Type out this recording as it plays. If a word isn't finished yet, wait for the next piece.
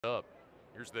Up.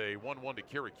 Here's the 1-1 to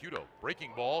Querecuto.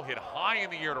 Breaking ball hit high in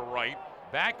the air to right.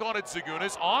 Back on it,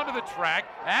 Zagunis onto the track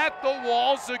at the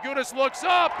wall. Zagunis looks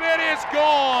up. It is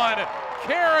gone.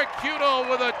 Querecuto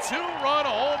with a 2-run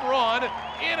home run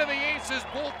into the Aces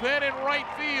bullpen in right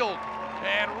field.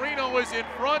 And Reno is in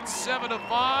front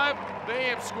 7-5. They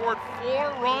have scored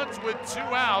 4 runs with 2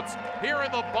 outs here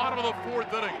in the bottom of the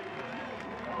 4th inning.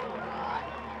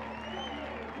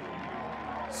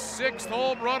 6th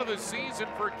home run of the season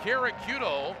for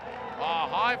Querecuto. A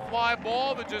high fly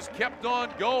ball that just kept on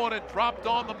going and dropped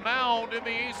on the mound in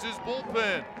the Aces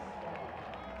bullpen.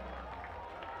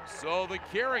 So the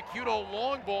Querecuto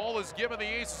long ball has given the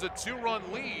Aces a 2-run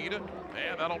lead,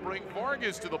 and that'll bring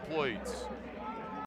Vargas to the plate.